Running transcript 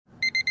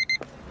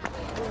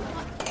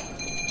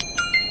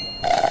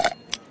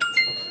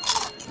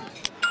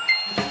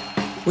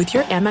With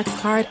your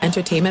Amex card,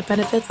 entertainment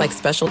benefits like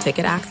special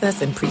ticket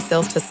access and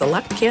pre-sales to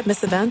select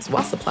can't-miss events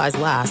while supplies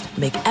last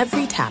make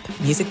every tap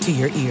music to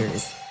your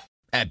ears.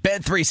 At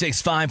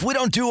Bet365, we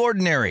don't do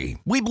ordinary.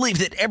 We believe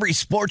that every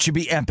sport should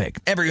be epic.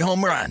 Every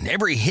home run,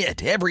 every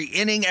hit, every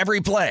inning, every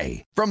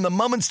play. From the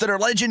moments that are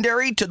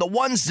legendary to the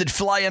ones that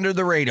fly under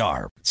the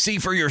radar. See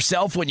for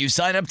yourself when you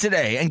sign up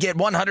today and get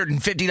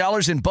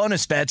 $150 in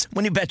bonus bets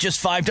when you bet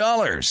just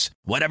 $5.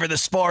 Whatever the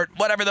sport,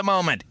 whatever the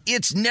moment,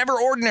 it's never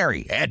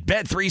ordinary at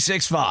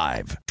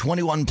Bet365.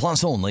 21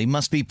 plus only.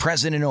 Must be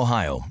present in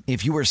Ohio.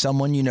 If you or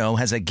someone you know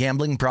has a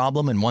gambling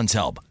problem and wants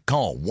help,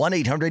 call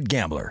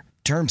 1-800-GAMBLER.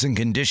 Terms and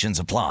conditions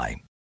apply.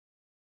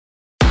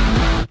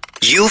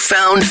 You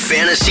found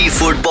Fantasy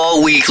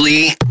Football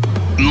Weekly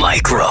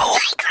Micro.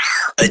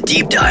 A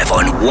deep dive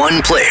on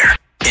one player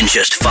in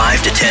just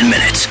 5 to 10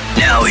 minutes.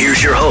 Now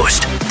here's your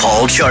host,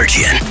 Paul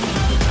Charchian.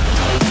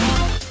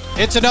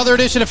 It's another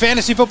edition of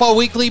Fantasy Football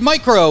Weekly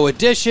Micro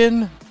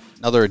edition.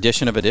 Another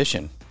edition of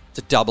edition. It's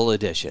a double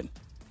edition,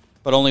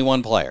 but only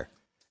one player.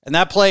 And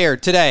that player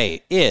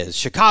today is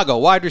Chicago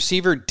wide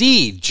receiver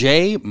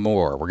DJ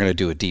Moore. We're going to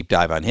do a deep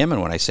dive on him.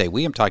 And when I say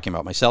we, I'm talking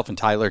about myself and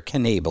Tyler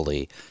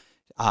Knaebele.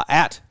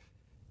 At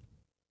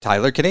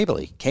Tyler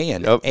Knaebele,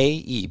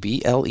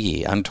 Knaeble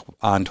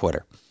on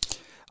Twitter.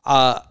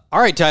 All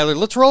right, Tyler,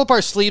 let's roll up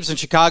our sleeves in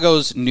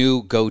Chicago's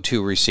new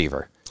go-to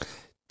receiver.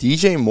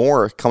 DJ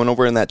Moore coming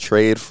over in that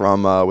trade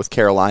from with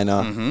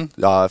Carolina.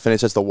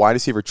 Finished as the wide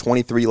receiver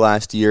 23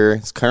 last year.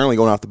 He's currently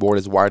going off the board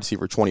as wide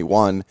receiver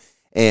 21.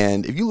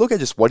 And if you look at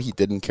just what he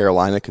did in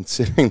Carolina,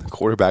 considering the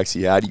quarterbacks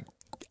he had, you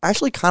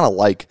actually kind of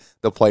like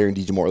the player in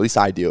DJ Moore. At least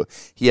I do.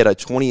 He had a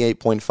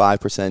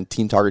 28.5%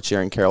 team target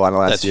share in Carolina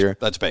last year.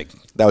 That's big.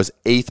 That was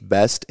 8th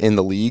best in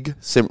the league.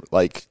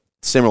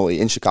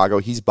 Similarly, in Chicago,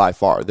 he's by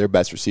far their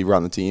best receiver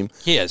on the team.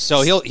 He is.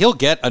 So he'll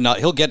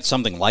get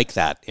something like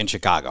that in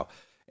Chicago.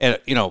 And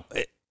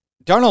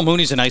Darnell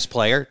Mooney's a nice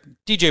player.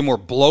 DJ Moore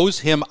blows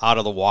him out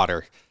of the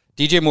water.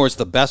 DJ Moore is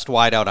the best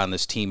wideout on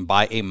this team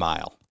by a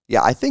mile.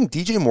 Yeah, I think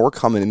DJ Moore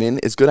coming in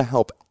is going to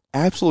help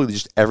absolutely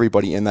just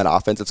everybody in that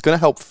offense. It's going to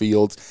help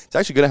Fields. It's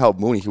actually going to help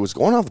Mooney. He was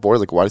going off the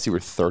board like wide receiver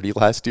 30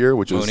 last year,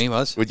 which Mooney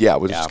was?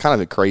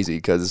 kind of crazy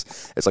because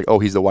it's like, oh,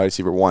 he's the wide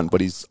receiver 1,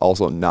 but he's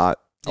also not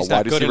he's a wide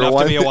not receiver good enough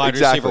 1. To be a wide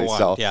exactly. receiver 1.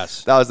 So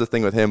yes. That was the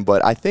thing with him.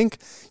 But I think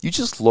you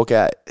just look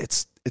at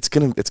it's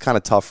kind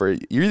of tough for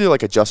you're either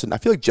like a Justin. I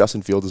feel like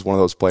Justin Fields is one of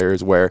those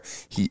players where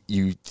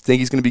you think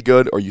he's going to be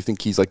good or you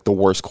think he's like the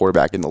worst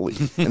quarterback in the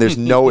league, and there's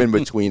no in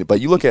between. But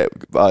you look at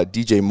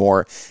DJ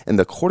Moore and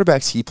the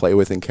quarterbacks he played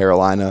with in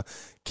Carolina: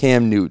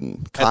 Cam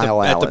Newton,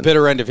 Kyle Allen, at the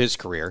bitter end of his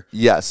career.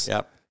 Yes.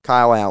 Yep.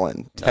 Kyle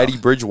Allen, Teddy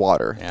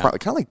Bridgewater, kind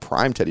of like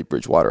prime Teddy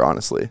Bridgewater,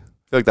 honestly.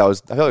 I feel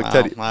like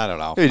Teddy. I don't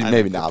know.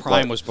 Maybe not.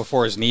 Prime was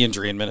before his knee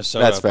injury in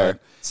Minnesota. That's fair.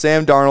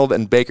 Sam Darnold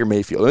and Baker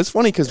Mayfield. And it's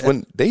funny because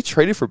when they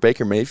traded for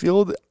Baker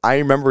Mayfield, I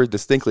remember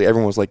distinctly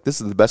everyone was like,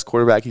 "This is the best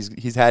quarterback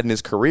he's had in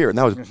his career," and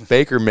that was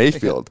Baker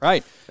Mayfield.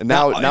 Right. And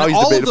now he's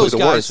debatably the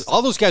worst.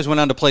 All those guys went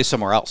on to play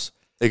somewhere else.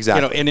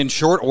 Exactly. And in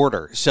short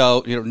order.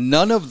 So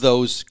none of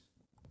those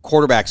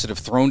quarterbacks that have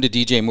thrown to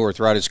DJ Moore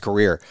throughout his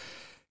career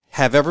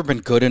have ever been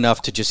good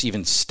enough to just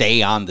even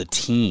stay on the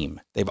team.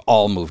 They've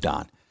all moved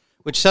on,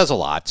 which says a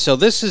lot. So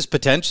this is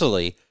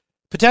potentially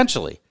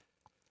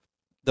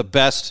the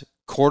best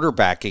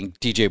quarterbacking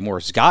DJ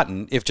Moore's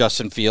gotten if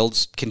Justin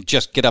Fields can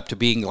just get up to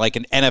being like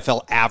an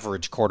NFL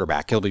average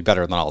quarterback. He'll be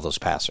better than all those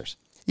passers.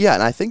 Yeah,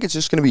 and I think it's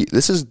just going to be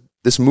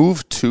this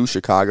move to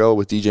Chicago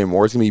with DJ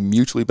Moore is going to be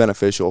mutually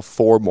beneficial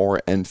for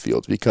Moore and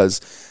Fields,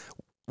 because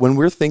when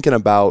we're thinking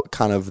about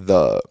kind of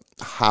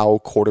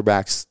how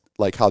quarterbacks,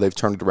 like how they've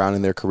turned it around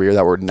in their career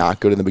that were not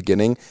good in the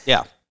beginning.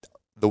 Yeah.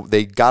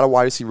 They got a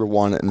wide receiver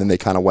 1, and then they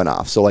kind of went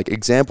off. So, like,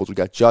 examples, we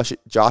got Josh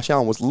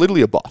Allen was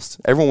literally a bust.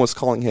 Everyone was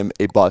calling him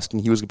a bust,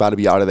 and he was about to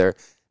be out of there.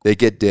 They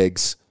get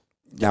Diggs.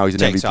 Now he's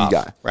an MVP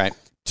guy. Right.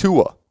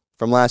 Tua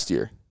from last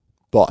year,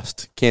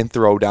 bust. Can't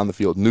throw down the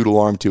field. Noodle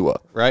arm Tua.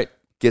 Right.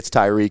 Gets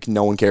Tyreek.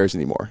 No one cares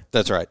anymore.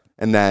 That's right.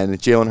 And then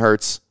Jalen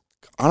Hurts,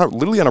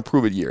 literally on a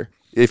prove-it year.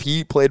 If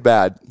he played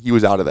bad, he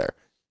was out of there.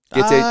 I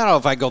don't know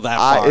if I go that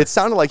far. It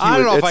sounded like he was. I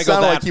don't know if I go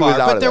that far,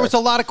 but there was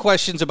was a lot of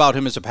questions about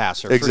him as a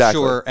passer, for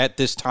sure, at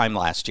this time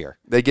last year.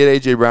 They get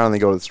A.J. Brown and they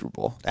go to the Super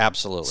Bowl.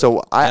 Absolutely.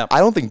 So I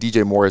don't think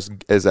DJ Moore is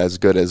as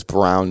good as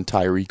Brown,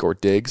 Tyreek, or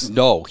Diggs.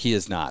 No, he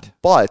is not.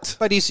 But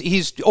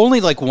he's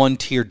only like one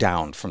tier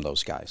down from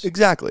those guys.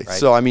 Exactly. Right?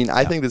 So, I mean,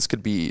 I think this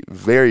could be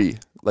very,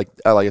 like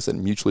I said,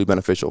 mutually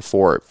beneficial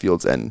for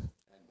Fields and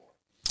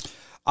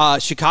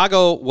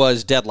Chicago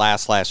was dead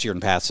last year in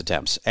pass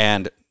attempts,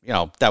 and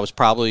that was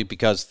probably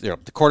because the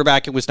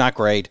quarterback was not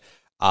great,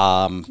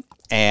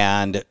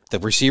 and the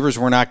receivers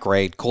were not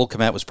great. Cole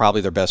Kmet was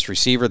probably their best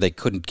receiver. They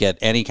couldn't get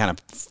in any kind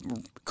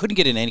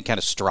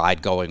of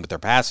stride going with their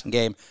passing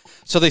game,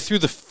 so they threw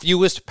the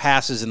fewest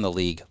passes in the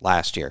league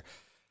last year.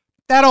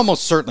 That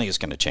almost certainly is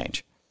going to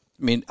change.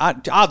 I mean,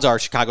 odds are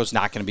Chicago's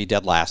not going to be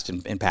dead last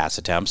in pass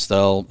attempts.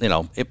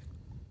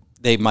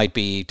 They might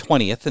be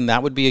 20th, and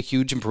that would be a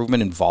huge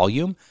improvement in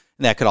volume,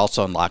 and that could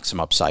also unlock some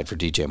upside for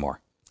DJ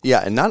Moore. Yeah,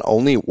 and not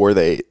only were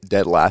they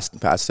dead last in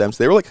pass attempts,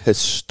 they were like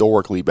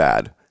historically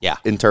bad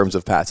in terms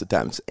of pass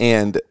attempts.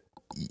 And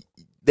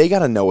they got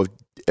to know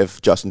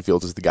if Justin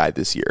Fields is the guy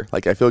this year.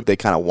 Like, I feel like they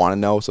kind of want to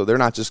know, so they're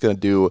not just going to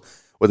do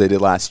what they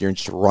did last year and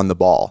just run the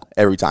ball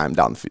every time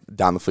down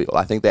the field.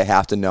 I think they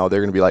have to know.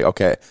 They're going to be like,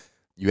 okay,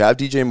 you have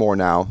DJ Moore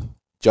now.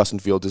 Justin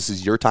Fields, this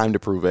is your time to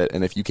prove it,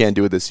 and if you can't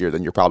do it this year,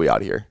 then you're probably out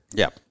of here.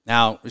 Yeah.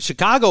 Now,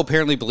 Chicago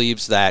apparently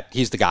believes that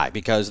he's the guy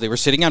because they were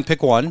sitting on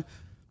pick 1.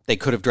 They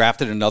could have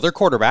drafted another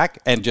quarterback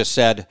and just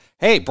said,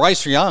 hey,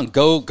 Bryce Young,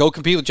 go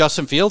compete with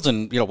Justin Fields,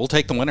 and we'll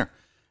take the winner.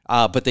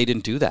 But they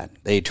didn't do that.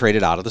 They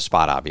traded out of the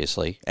spot,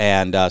 obviously.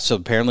 And so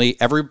apparently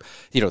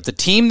the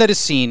team that has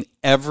seen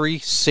every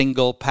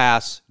single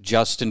pass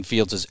Justin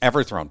Fields has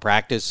ever thrown,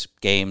 practice,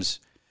 games,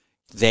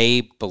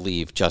 they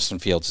believe Justin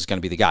Fields is going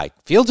to be the guy.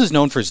 Fields is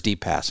known for his deep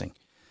passing.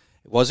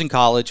 It was in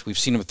college. We've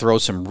seen him throw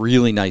some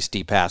really nice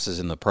deep passes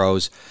in the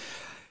pros.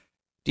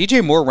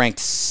 DJ Moore ranked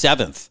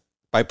 7th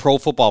by Pro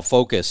Football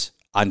Focus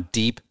on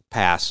deep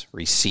pass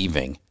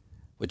receiving,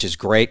 which is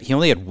great. He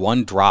only had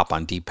 1 drop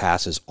on deep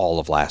passes all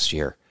of last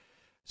year.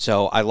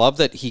 So I love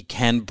that he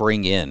can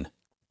bring in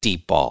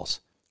deep balls.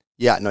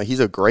 Yeah, no, he's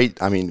a great,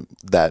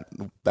 that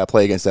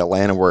play against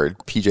Atlanta where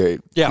PJ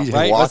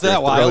Walker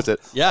throws it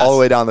all the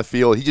way down the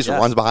field. He just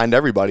runs behind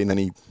everybody, and then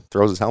he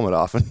throws his helmet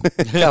off and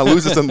kind of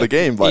loses them the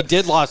game. But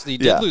he did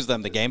lose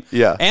them the game.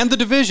 Yeah. And the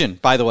division,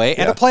 by the way,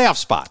 and a playoff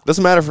spot.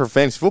 Doesn't matter for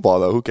fantasy football,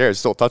 though. Who cares?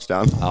 Still a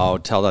touchdown. Oh,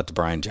 tell that to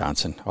Brian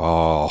Johnson.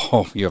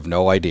 Oh, you have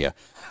no idea.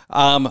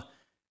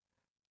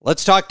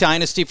 Let's talk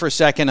dynasty for a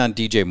second on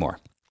DJ Moore.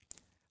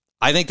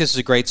 I think this is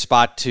a great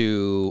spot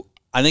to...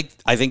 I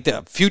think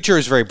the future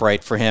is very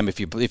bright for him. If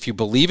you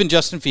believe in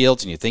Justin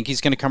Fields and you think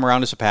he's going to come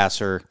around as a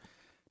passer,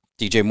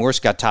 DJ Moore's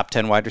got top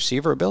 10 wide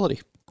receiver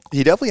ability.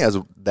 He definitely has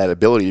that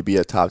ability to be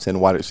a top 10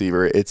 wide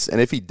receiver.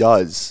 And if he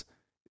does,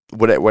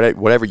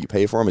 whatever you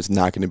pay for him, it's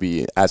not going to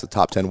be as a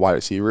top 10 wide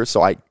receiver.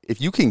 So if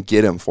you can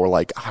get him for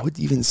I would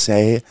even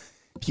say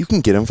if you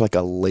can get him for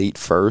a late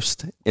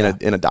first in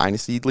a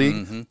dynasty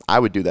league, I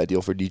would do that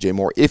deal for DJ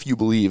Moore. If you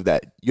believe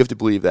that, you have to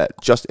believe that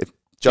Justin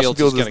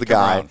Fields is the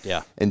guy,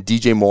 and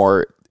DJ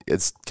Moore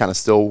is kind of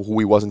still who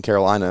he was in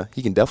Carolina,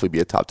 he can definitely be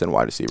a top 10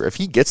 wide receiver. If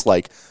he gets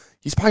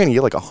he's probably going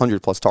to get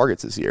 100-plus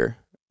targets this year,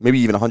 maybe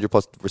even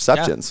 100-plus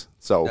receptions. Yeah.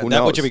 So who knows?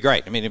 That would be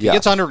great. If he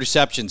gets 100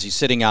 receptions, he's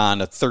sitting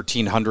on a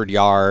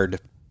 1,300-yard,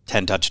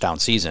 10-touchdown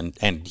season,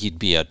 and he'd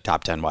be a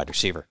top 10 wide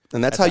receiver.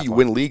 And that's how you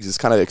win leagues, is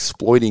kind of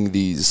exploiting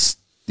these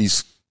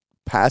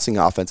passing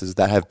offenses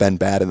that have been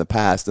bad in the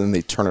past, and then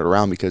they turn it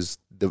around because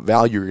the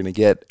value you're going to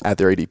get at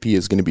their ADP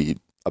is going to be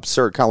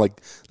absurd. Kind of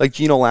like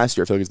Geno last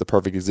year, I feel like is the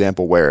perfect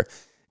example where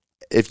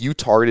if you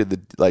targeted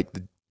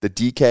the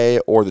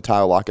DK or the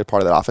Tyler Lockett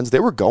part of that offense, they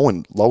were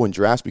going low in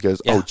drafts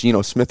because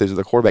Geno Smith is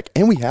the quarterback,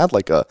 and we had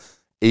a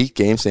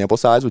 8-game sample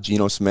size with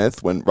Geno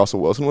Smith when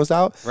Russell Wilson was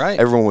out. Right,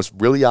 everyone was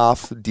really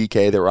off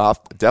DK. They were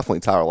off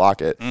definitely Tyler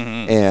Lockett,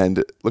 and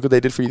look what they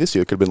did for you this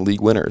year. It could have been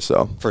league winners.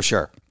 So for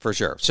sure.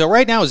 So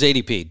right now is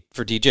ADP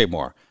for DJ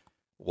Moore,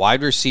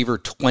 wide receiver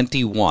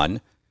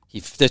 21.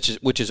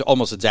 Which is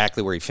almost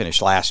exactly where he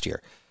finished last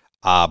year.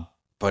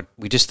 But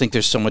we just think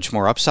there's so much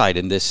more upside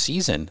in this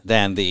season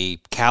than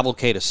the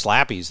cavalcade of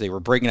slappies they were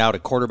bringing out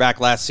at quarterback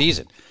last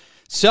season.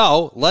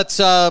 So let's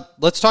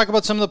talk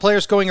about some of the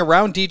players going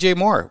around DJ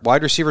Moore,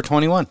 wide receiver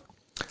 21.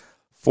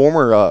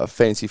 Former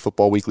Fantasy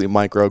Football Weekly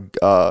Micro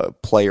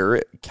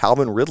player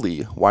Calvin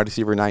Ridley, wide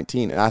receiver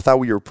 19, and I thought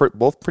we were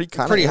both pretty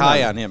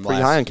high on him.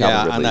 Pretty high on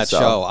Calvin Ridley on that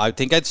show. I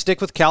think I'd stick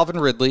with Calvin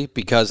Ridley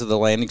because of the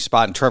landing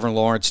spot, and Trevor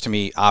Lawrence to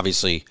me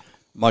obviously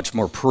much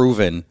more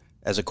proven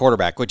as a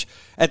quarterback. Which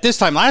at this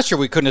time last year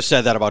we couldn't have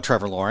said that about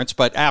Trevor Lawrence,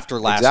 but after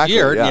last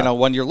year,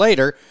 1 year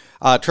later,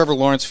 Trevor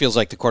Lawrence feels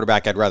like the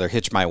quarterback I'd rather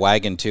hitch my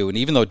wagon to. And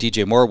even though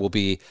DJ Moore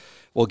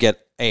will get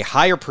a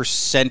higher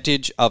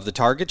percentage of the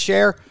target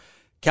share,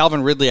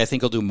 Calvin Ridley, I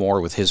think, will do more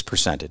with his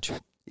percentage.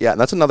 Yeah,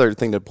 and that's another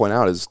thing to point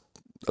out is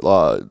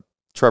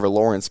Trevor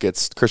Lawrence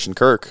gets Christian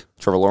Kirk.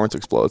 Trevor Lawrence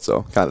explodes,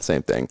 so kind of the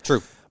same thing.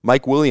 True.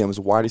 Mike Williams,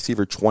 wide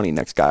receiver 20,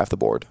 next guy off the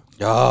board.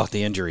 Oh,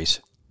 the injuries.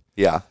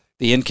 Yeah.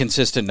 The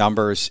inconsistent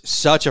numbers.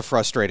 Such a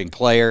frustrating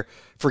player.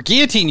 For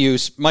guillotine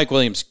use, Mike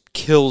Williams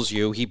kills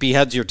you. He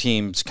beheads your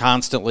teams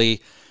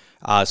constantly.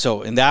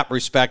 So in that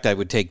respect, I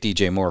would take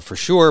DJ Moore for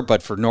sure.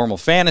 But for normal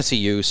fantasy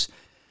use,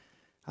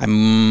 I'd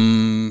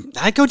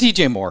go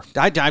DJ Moore.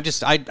 I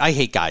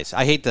hate guys.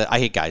 I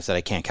hate guys that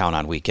I can't count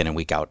on week in and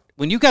week out.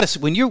 When you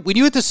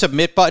hit the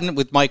submit button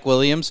with Mike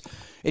Williams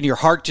and your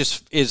heart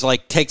just is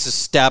takes a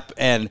step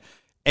and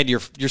your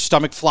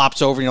stomach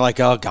flops over and you're like,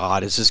 oh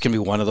God, is this gonna be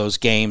one of those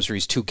games where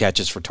he's 2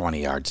 catches for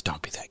 20 yards?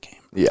 Don't be that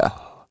game. Yeah.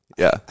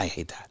 Yeah. I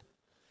hate that.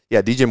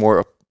 Yeah, DJ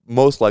Moore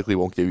most likely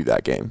won't give you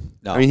that game.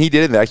 No. I mean, he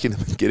did it actually in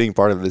the beginning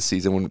part of this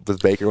season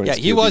with Baker.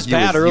 He was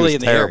bad early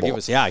in the year. He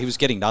was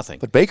getting nothing.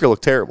 But Baker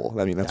looked terrible.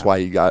 I mean, that's why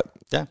he got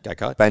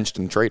cut, benched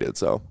and traded.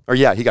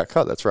 He got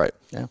cut. That's right.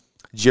 Yeah.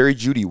 Jerry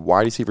Jeudy,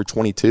 wide receiver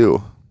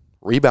 22,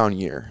 rebound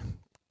year,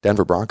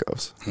 Denver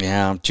Broncos.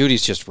 Yeah,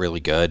 Judy's just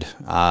really good.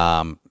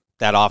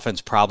 That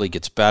offense probably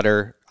gets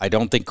better. I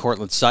don't think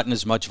Cortland Sutton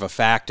is much of a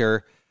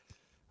factor.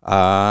 Boy,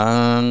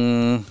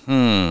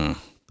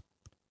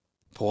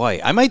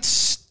 I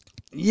might...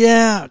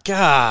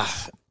 God.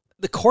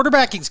 The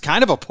quarterbacking's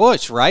kind of a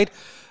push, right?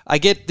 I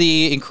get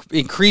the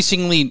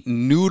increasingly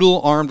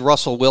noodle-armed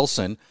Russell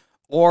Wilson,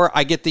 or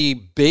I get the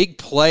big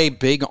play,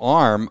 big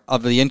arm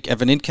of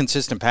an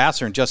inconsistent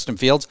passer in Justin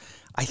Fields.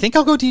 I think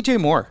I'll go DJ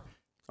Moore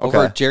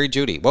over Jerry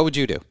Jeudy. What would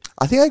you do?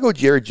 I think I go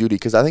Jerry Jeudy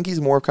because I think he's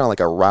more kind of like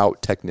a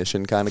route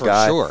technician kind of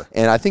guy. For sure.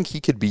 And I think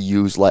he could be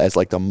used as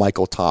like the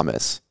Michael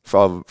Thomas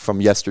from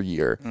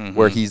yesteryear,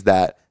 where he's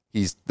the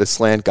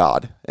slant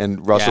god,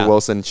 and Russell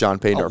Wilson and Sean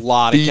Payton a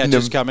lot of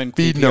catches coming,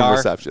 feeding him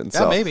receptions.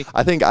 Yeah, so maybe.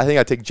 I think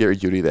I take Jerry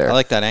Jeudy there. I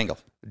like that angle.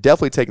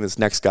 Definitely taking this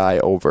next guy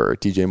over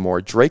DJ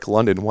Moore. Drake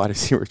London, wide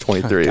receiver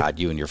 23. God,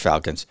 you and your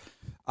Falcons.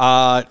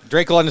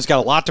 Drake London's got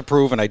a lot to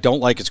prove, and I don't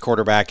like his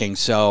quarterbacking,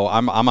 so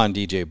I'm on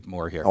DJ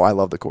Moore here. Oh, I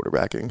love the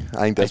quarterbacking.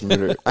 I think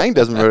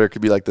Desmond Ridder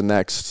could be like the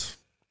next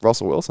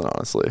Russell Wilson,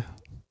 honestly.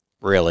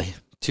 Really?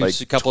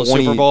 A couple of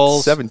Super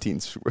Bowls? 17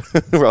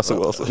 Russell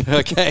Wilson.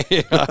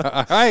 Okay.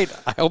 All right.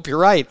 I hope you're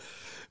right.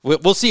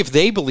 We'll see if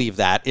they believe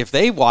that, if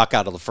they walk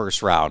out of the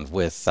first round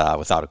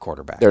without a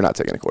quarterback. They're not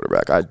taking a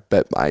quarterback. I'd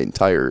bet my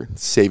entire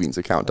savings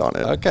account on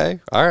it.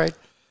 Okay. All right.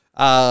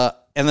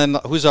 And then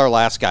who's our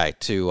last guy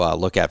to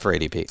look at for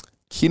ADP?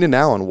 Keenan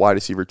Allen, wide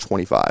receiver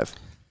 25.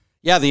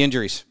 Yeah, the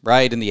injuries,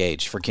 right, and the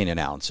age for Keenan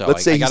Allen. So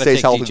let's say he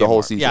stays healthy the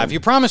whole season. Yeah, if you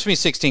promise me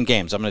 16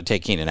 games, I'm going to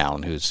take Keenan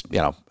Allen, who's,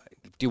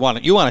 you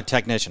want a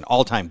technician,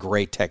 all-time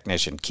great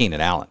technician,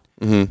 Keenan Allen.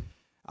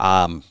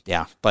 Mm-hmm.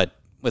 But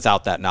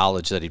without that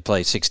knowledge that he'd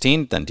play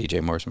 16, then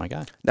DJ Moore's my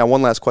guy. Now,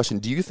 one last question.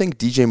 Do you think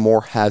DJ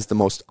Moore has the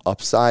most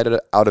upside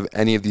out of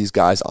any of these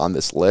guys on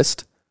this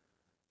list?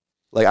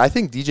 Like, I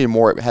think DJ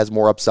Moore has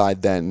more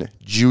upside than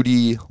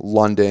Jeudy,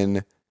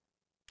 London,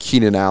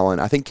 Keenan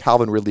Allen. I think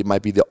Calvin Ridley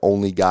might be the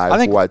only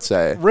guy who I'd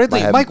say.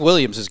 Mike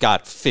Williams has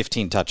got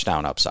 15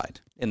 touchdown upside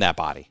in that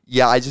body.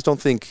 Yeah, I just don't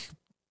think...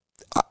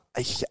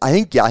 I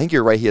think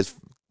you're right. He has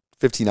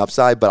 15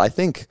 upside, but I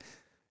think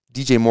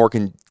DJ Moore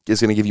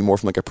is going to give you more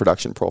from like a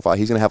production profile.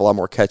 He's going to have a lot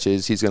more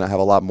catches. He's going to have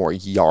a lot more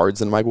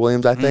yards than Mike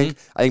Williams, I think.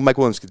 I think Mike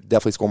Williams could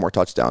definitely score more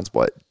touchdowns,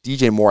 but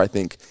DJ Moore, I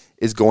think,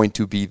 is going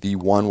to be the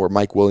one where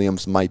Mike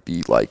Williams might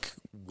be like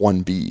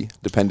 1B,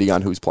 depending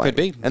on who's playing. Could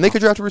be. And they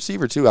could draft a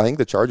receiver, too. I think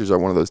the Chargers are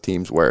one of those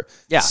teams where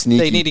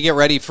they need to get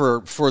ready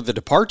for the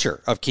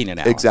departure of Keenan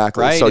Allen.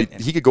 Exactly. Right? So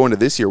he could go into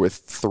this year with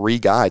 3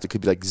 guys. It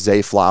could be like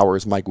Zay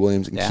Flowers, Mike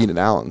Williams, and Keenan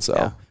Allen. So.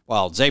 Yeah.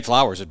 Well, Zay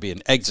Flowers would be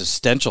an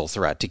existential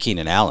threat to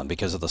Keenan Allen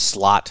because of the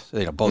slot.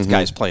 Both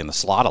guys play in the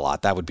slot a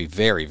lot. That would be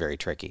very, very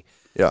tricky.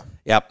 Yeah.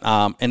 Yep.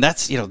 And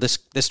that's,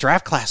 this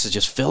draft class is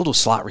just filled with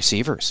slot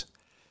receivers.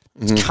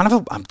 It's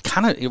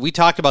we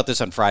talked about this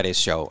on Friday's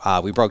show.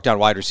 We broke down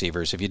wide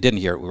receivers. If you didn't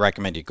hear it, we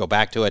recommend you go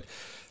back to it.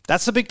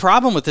 That's the big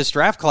problem with this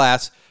draft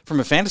class from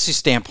a fantasy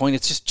standpoint.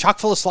 It's just chock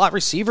full of slot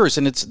receivers,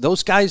 and it's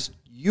those guys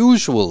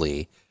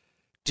usually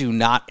do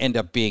not end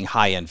up being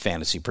high-end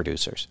fantasy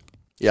producers.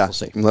 Yeah, we'll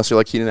see. Unless you're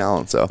like Keenan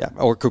Allen.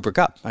 Or Cooper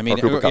Kupp. I mean,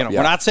 we're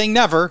not saying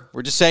never.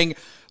 We're just saying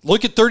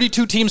look at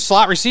 32 team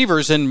slot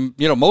receivers, and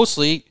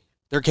mostly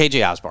they're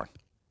KJ Osborne.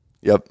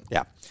 Yep.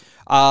 Yeah.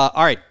 All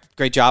right.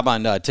 Great job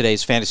on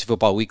today's Fantasy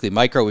Football Weekly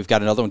Micro. We've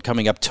got another one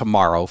coming up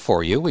tomorrow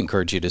for you. We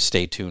encourage you to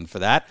stay tuned for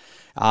that.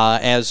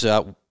 I'll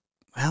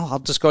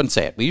just go ahead and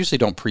say it. We usually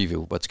don't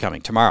preview what's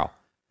coming tomorrow.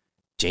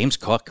 James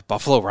Cook,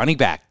 Buffalo running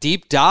back,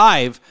 deep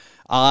dive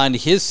on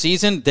his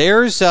season.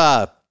 There is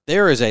a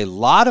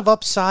lot of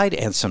upside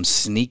and some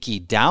sneaky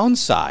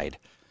downside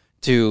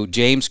to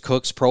James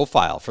Cook's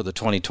profile for the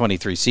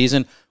 2023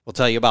 season. We'll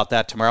tell you about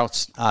that tomorrow.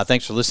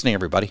 Thanks for listening,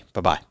 everybody.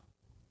 Bye-bye.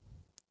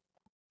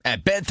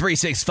 At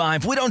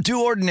Bet365, we don't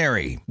do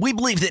ordinary. We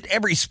believe that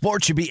every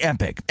sport should be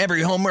epic.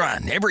 Every home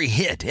run, every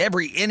hit,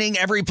 every inning,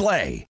 every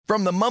play.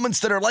 From the moments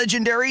that are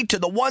legendary to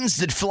the ones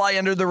that fly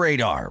under the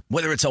radar.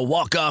 Whether it's a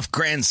walk-off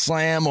grand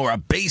slam or a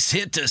base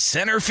hit to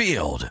center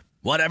field.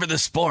 Whatever the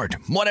sport,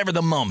 whatever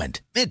the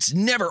moment. It's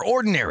never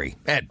ordinary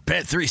at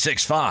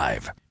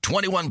Bet365.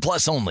 21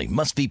 plus only.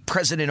 Must be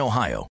present in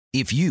Ohio.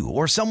 If you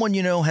or someone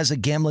you know has a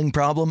gambling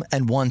problem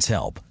and wants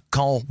help,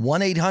 call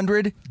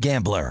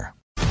 1-800-GAMBLER.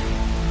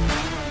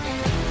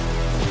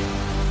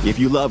 If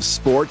you love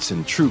sports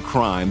and true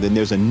crime, then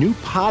there's a new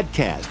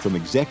podcast from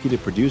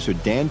executive producer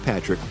Dan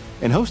Patrick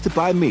and hosted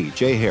by me,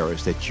 Jay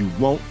Harris, that you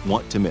won't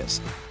want to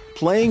miss.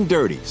 Playing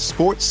Dirty: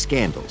 Sports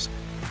Scandals.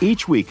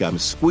 Each week, I'm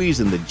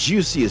squeezing the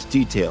juiciest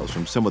details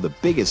from some of the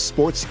biggest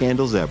sports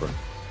scandals ever.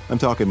 I'm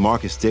talking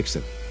Marcus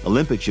Dixon,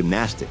 Olympic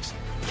gymnastics,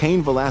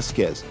 Cain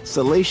Velasquez,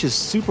 salacious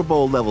Super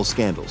Bowl-level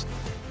scandals.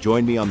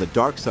 Join me on the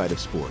dark side of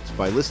sports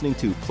by listening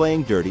to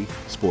Playing Dirty: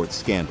 Sports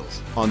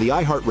Scandals on the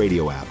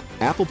iHeartRadio app,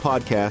 Apple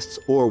Podcasts,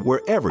 or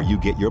wherever you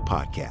get your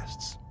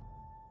podcasts.